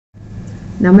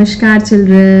Namaskar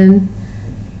children.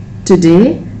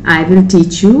 Today I will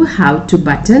teach you how to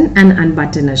button and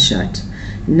unbutton a shirt.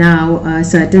 Now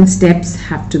certain steps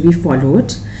have to be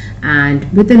followed,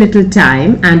 and with a little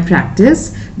time and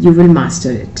practice you will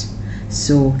master it.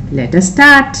 So let us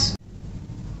start.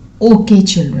 Okay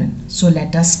children, so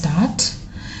let us start.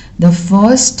 The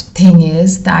first thing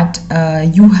is that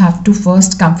you have to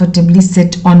first comfortably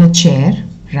sit on a chair,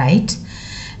 right?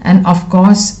 And of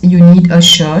course you need a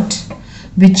shirt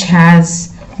which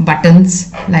has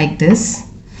buttons like this,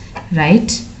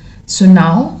 right? So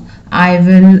now I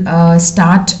will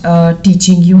start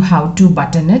teaching you how to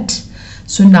button it.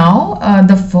 So now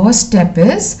the first step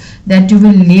is that you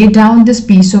will lay down this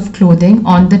piece of clothing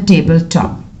on the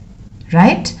tabletop,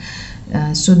 right?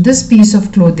 So this piece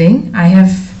of clothing I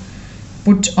have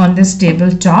put on this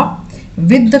tabletop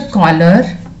with the collar,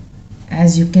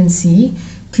 as you can see,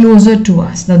 closer to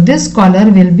us. Now this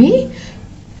collar will be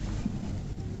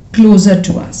closer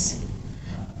to us.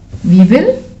 We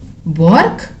will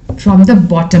work from the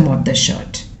bottom of the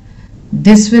shirt.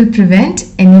 This will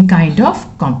prevent any kind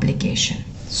of complication.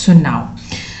 So now,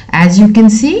 as you can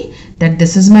see that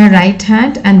this is my right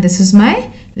hand and this is my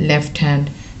left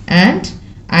hand, and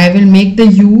I will make the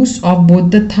use of both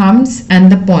the thumbs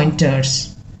and the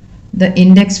pointers, the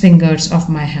index fingers of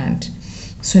my hand.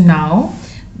 So now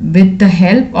with the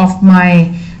help of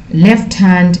my left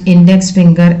hand index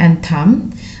finger and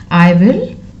thumb, I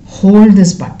will hold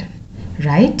this button,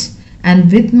 right?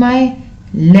 And with my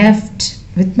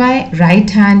right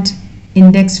hand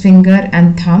index finger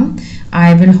and thumb,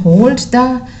 I will hold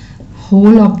the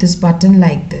whole of this button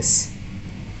like this.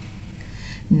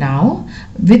 Now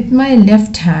with my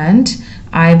left hand,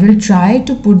 I will try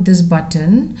to put this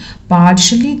button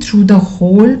partially through the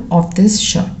hole of this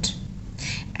shirt,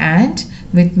 and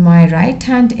with my right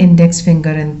hand index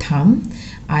finger and thumb,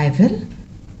 I will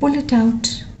pull it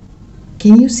out.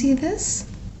 Can you see this?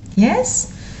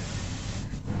 Yes?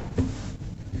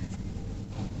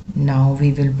 Now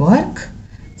we will work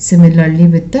similarly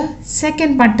with the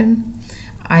second button.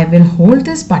 I will hold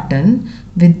this button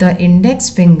with the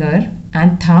index finger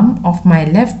and thumb of my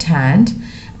left hand,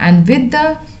 and with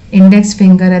the index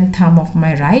finger and thumb of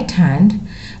my right hand,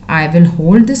 I will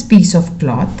hold this piece of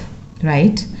cloth,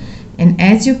 right? And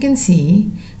as you can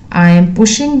see, I am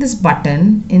pushing this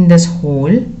button in this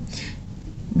hole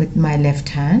with my left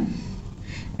hand,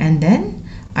 and then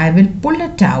I will pull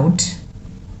it out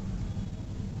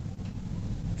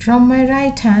from my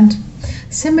right hand.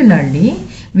 Similarly,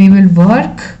 we will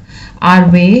work our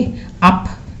way up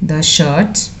the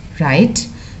shirt, right?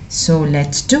 So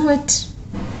let's do it.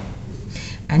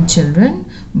 And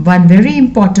children, one very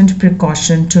important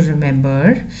precaution to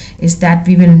remember is that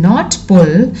we will not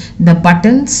pull the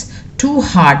buttons too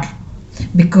hard,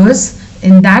 because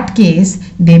in that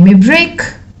case they may break,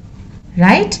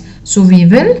 right? So we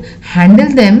will handle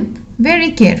them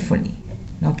very carefully.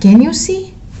 Now can you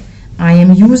see? I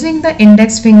am using the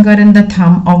index finger and the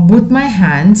thumb of both my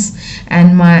hands,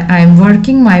 and I am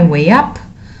working my way up,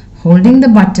 holding the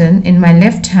button in my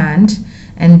left hand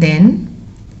and then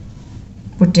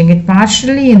putting it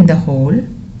partially in the hole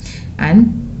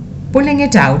and pulling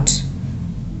it out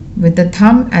with the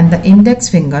thumb and the index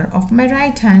finger of my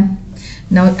right hand.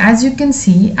 Now as you can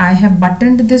see, I have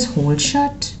buttoned this whole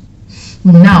shirt.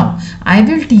 Now I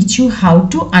will teach you how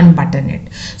to unbutton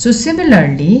it. So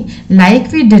similarly,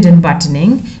 like we did in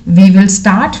buttoning, we will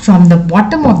start from the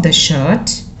bottom of the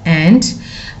shirt and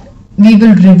we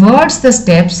will reverse the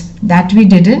steps that we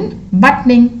did in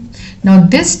buttoning. Now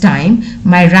this time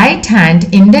my right hand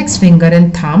index finger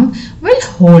and thumb will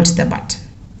hold the button,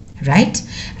 right?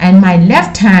 And my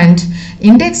left hand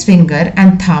index finger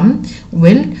and thumb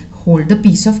will hold the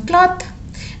piece of cloth,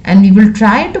 and we will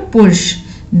try to push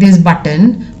this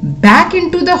button back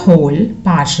into the hole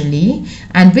partially,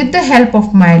 and with the help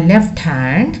of my left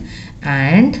hand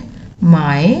and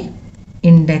my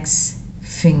index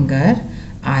finger,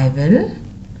 I will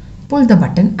pull the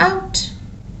button out.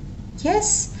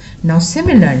 Yes. Now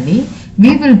similarly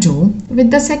we will do with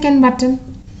the second button.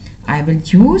 I will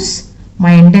use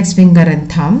my index finger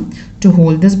and thumb to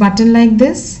hold this button like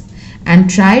this and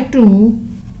try to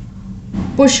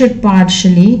push it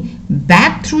partially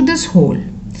back through this hole,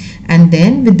 and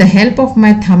then with the help of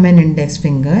my thumb and index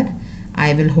finger,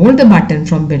 I will hold the button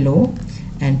from below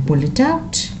and pull it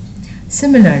out.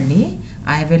 Similarly,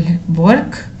 I will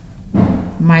work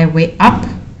my way up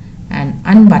and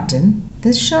unbutton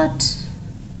this shirt.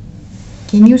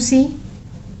 Can you see?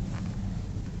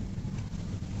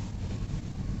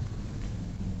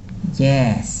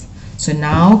 Yes. So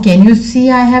now can you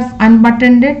see I have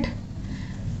unbuttoned it?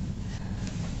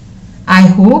 I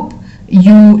hope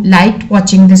you liked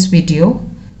watching this video.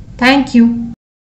 Thank you.